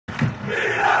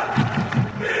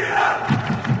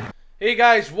Hey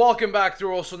guys, welcome back to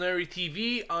Rossoneri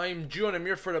TV. I'm Gio and I'm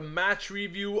here for the match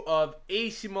review of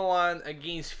AC Milan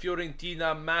against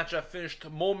Fiorentina. Match I finished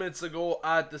moments ago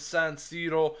at the San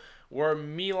Siro, where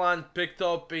Milan picked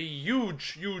up a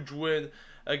huge win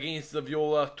against the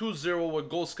Viola. 2-0 with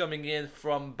goals coming in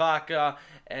from Bacca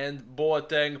and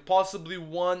Boateng. Possibly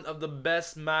one of the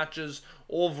best matches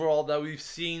overall that we've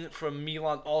seen from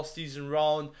Milan all season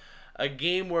round. A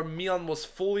game where Milan was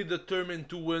fully determined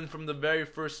to win from the very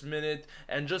first minute,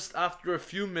 and just after a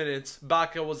few minutes,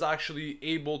 Bacca was actually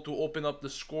able to open up the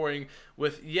scoring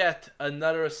with yet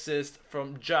another assist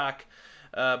from Jack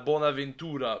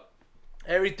Bonaventura.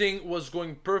 Everything was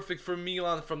going perfect for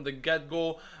Milan from the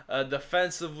get-go.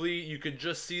 Defensively, you could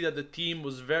just see that the team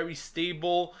was very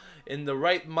stable, in the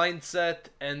right mindset,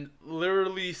 and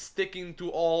literally sticking to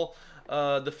all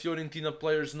the Fiorentina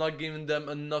players, not giving them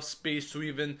enough space to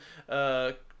even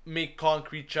make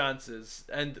concrete chances.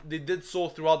 And they did so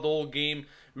throughout the whole game.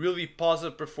 Really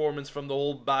positive performance from the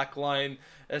whole back line,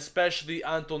 especially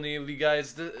Antonelli,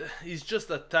 guys. He's just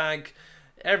a tank.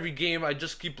 Every game, I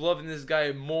just keep loving this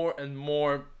guy more and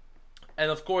more.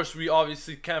 And of course, we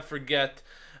obviously can't forget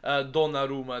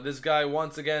Donnarumma. This guy,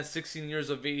 once again, 16 years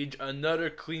of age, another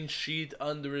clean sheet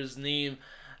under his name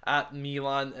at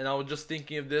Milan. And I was just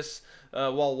thinking of this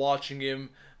while watching him.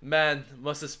 Man,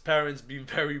 must his parents be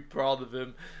very proud of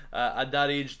him at that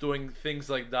age, doing things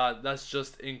like that. That's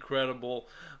just incredible.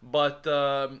 But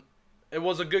it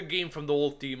was a good game from the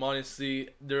whole team, honestly.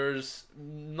 There's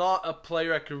not a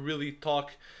player I could really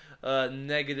talk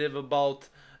negative about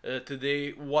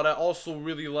today. What I also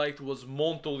really liked was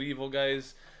Montolivo,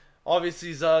 guys.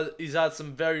 Obviously, he's had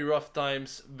some very rough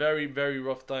times, very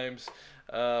rough times.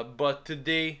 But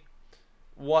today,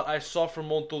 what I saw from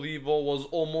Montolivo was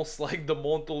almost like the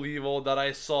Montolivo that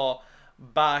I saw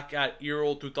back at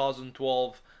Euro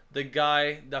 2012. The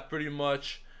guy that pretty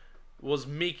much was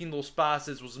making those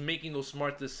passes, was making those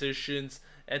smart decisions.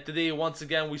 And today, once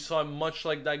again, we saw him much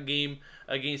like that game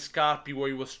against Carpi, where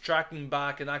he was tracking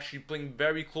back and actually playing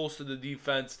very close to the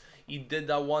defense. He did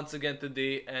that once again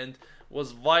today and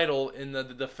was vital in the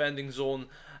defending zone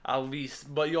at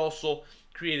least. But he also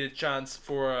created chance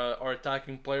for our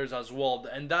attacking players as well.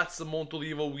 And that's the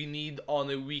Montolivo we need on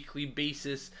a weekly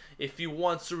basis. If he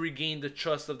wants to regain the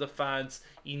trust of the fans,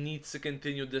 he needs to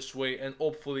continue this way. And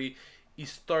hopefully, he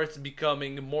starts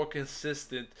becoming more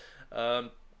consistent on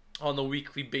a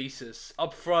weekly basis.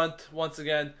 Up front, once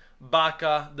again,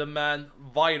 Bacca, the man,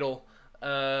 vital.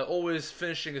 Always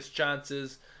finishing his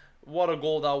chances. What a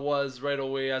goal that was right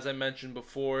away, as I mentioned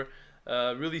before.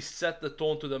 Really set the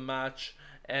tone to the match.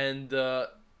 And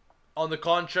on the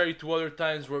contrary to other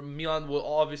times where Milan will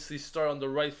obviously start on the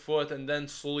right foot and then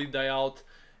slowly die out,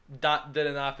 that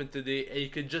didn't happen today. And you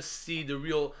could just see the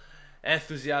real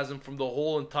enthusiasm from the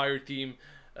whole entire team,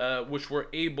 which were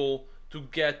able to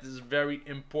get this very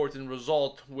important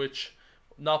result, which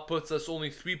now puts us only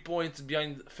 3 points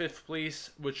behind 5th place,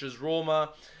 which is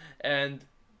Roma. And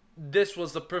this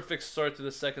was the perfect start to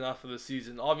the second half of the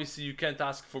season. Obviously, you can't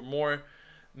ask for more.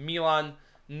 Milan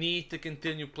need to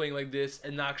continue playing like this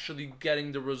and actually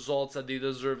getting the results that they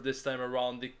deserve this time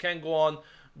around. They can't go on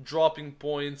dropping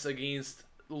points against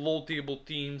low table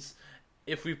teams.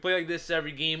 If we play like this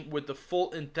every game with the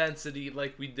full intensity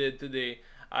like we did today,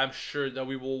 I'm sure that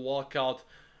we will walk out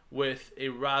with a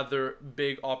rather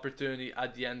big opportunity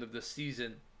at the end of the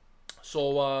season.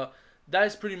 So that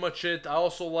is pretty much it. I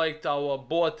also liked how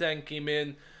Boateng came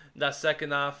in that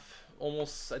second half.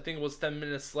 Almost, I think it was 10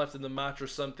 minutes left in the match or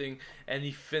something, and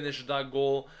he finished that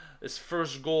goal. His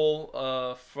first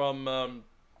goal from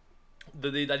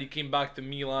the day that he came back to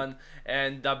Milan,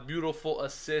 and that beautiful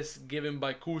assist given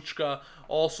by Kuchka.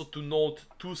 Also to note,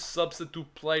 2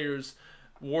 substitute players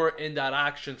were in that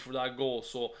action for that goal,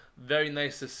 so very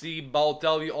nice to see.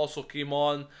 Balotelli also came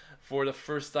on for the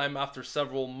first time after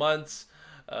several months,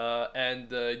 and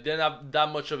didn't have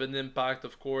that much of an impact,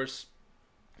 of course.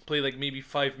 Played like maybe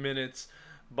 5 minutes,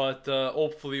 but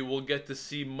hopefully we'll get to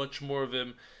see much more of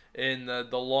him in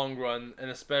the long run,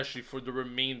 and especially for the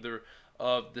remainder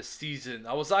of the season.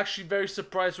 I was actually very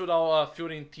surprised with how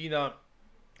Fiorentina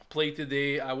played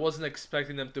today. I wasn't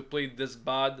expecting them to play this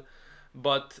bad,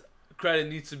 but credit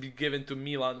needs to be given to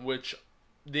Milan, which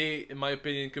they, in my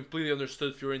opinion, completely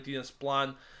understood Fiorentina's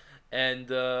plan and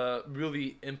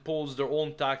really imposed their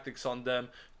own tactics on them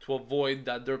to avoid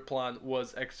that their plan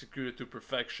was executed to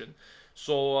perfection.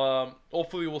 So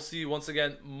hopefully we'll see once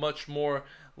again much more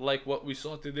like what we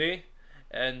saw today,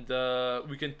 and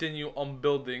we continue on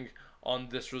building on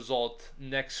this result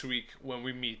next week when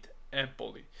we meet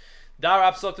Empoli. That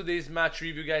wraps up today's match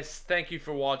review, guys. Thank you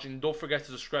for watching. Don't forget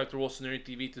to subscribe to Rossoneri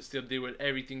TV to stay updated with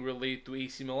everything related to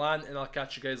AC Milan, and I'll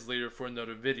catch you guys later for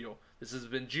another video. This has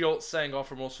been Gio signing off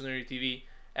from Rossoneri TV,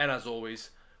 and as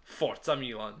always, Forza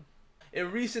Milan.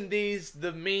 In recent days,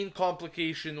 the main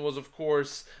complication was, of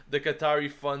course, the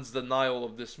Qatari funds' denial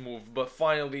of this move, but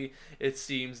finally, it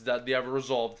seems that they have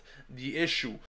resolved the issue.